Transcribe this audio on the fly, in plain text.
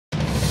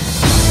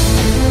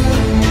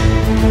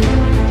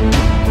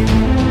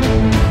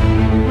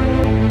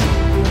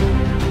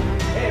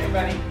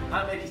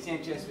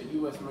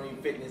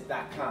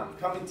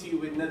coming to you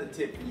with another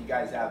tip for you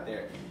guys out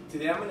there.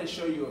 Today I'm going to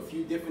show you a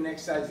few different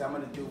exercises I'm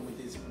going to do with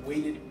this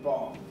weighted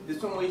ball.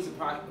 This one weighs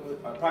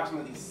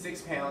approximately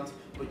 6 pounds,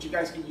 but you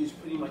guys can use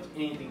pretty much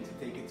anything to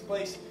take its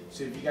place.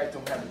 So if you guys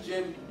don't have a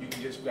gym, you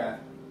can just grab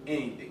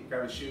anything.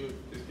 Grab a shoe,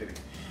 just kidding.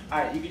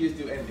 Alright, you can just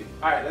do anything.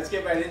 Alright, let's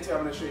get right into it.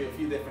 I'm going to show you a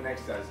few different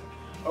exercises.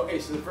 Okay,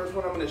 so the first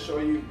one I'm going to show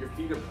you, your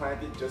feet are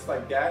planted just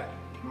like that.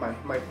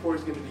 My core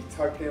is going to be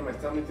tucked in, my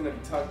stomach's going to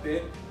be tucked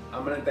in.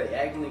 I'm going to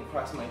diagonally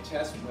cross my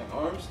chest with my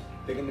arms.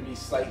 They're going to be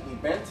slightly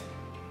bent.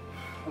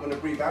 I'm going to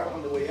breathe out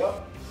on the way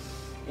up,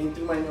 in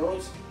through my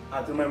nose,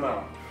 out through my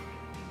mouth.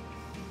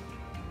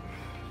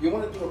 You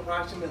want to do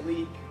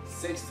approximately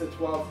 6 to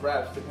 12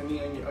 reps,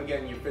 depending on,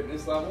 your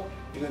fitness level.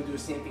 You're going to do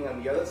the same thing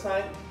on the other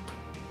side.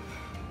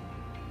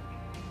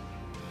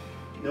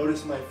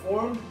 Notice my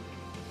form.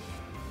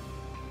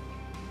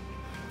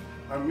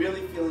 I'm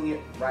really feeling it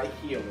right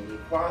here. When you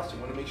cross, you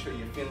want to make sure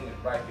you're feeling it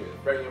right here.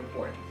 It's very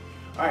important.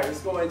 All right,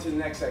 let's go into the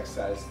next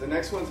exercise. The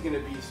next one's going to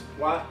be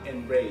squat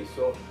and raise.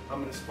 So I'm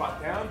going to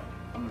squat down.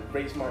 I'm going to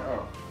raise my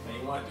arm. Now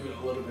you want to do it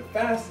a little bit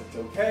fast. It's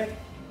okay.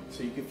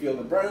 So you can feel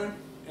the burn.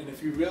 And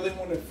if you really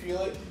want to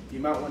feel it, you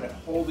might want to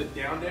hold it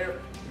down there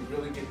and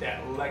really get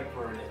that leg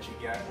burn that you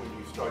get when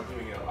you start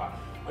doing it a lot.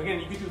 Again,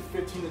 you can do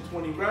 15 to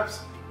 20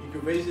 reps. You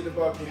can raise it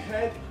above your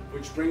head,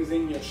 which brings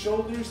in your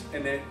shoulders,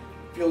 and then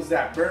feels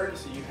that burn,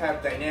 so you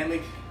have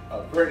dynamic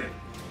burning.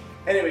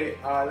 Anyway,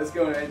 let's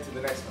go into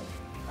the next one.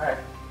 All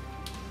right.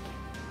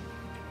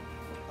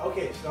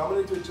 Okay, so I'm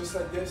gonna do it just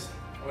like this.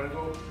 I'm gonna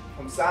go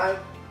from side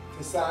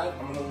to side.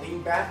 I'm gonna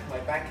lean back. My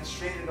back is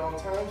straight at all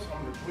times.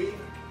 I'm gonna breathe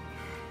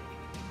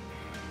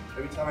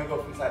every time I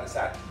go from side to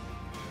side.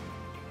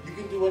 You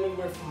can do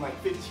anywhere from like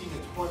 15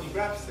 to 20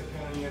 reps,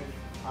 depending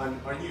on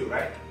you,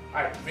 right?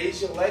 All right,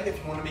 raise your leg if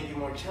you want to make it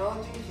more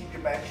challenging. Keep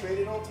your back straight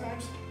at all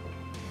times.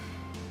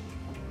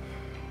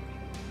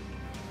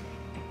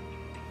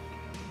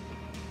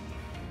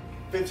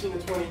 $15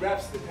 to 20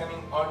 reps,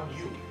 depending on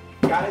you.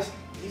 Guys,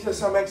 these are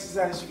some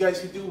exercises you guys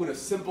can do with a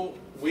simple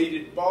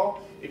weighted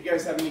ball. If you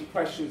guys have any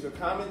questions or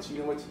comments, you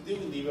know what to do.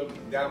 Leave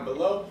them down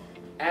below.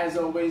 As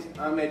always,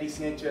 I'm Eddie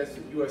Sanchez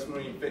at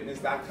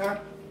usmarinefitness.com.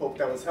 Hope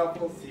that was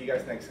helpful. See you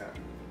guys next time.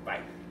 Bye.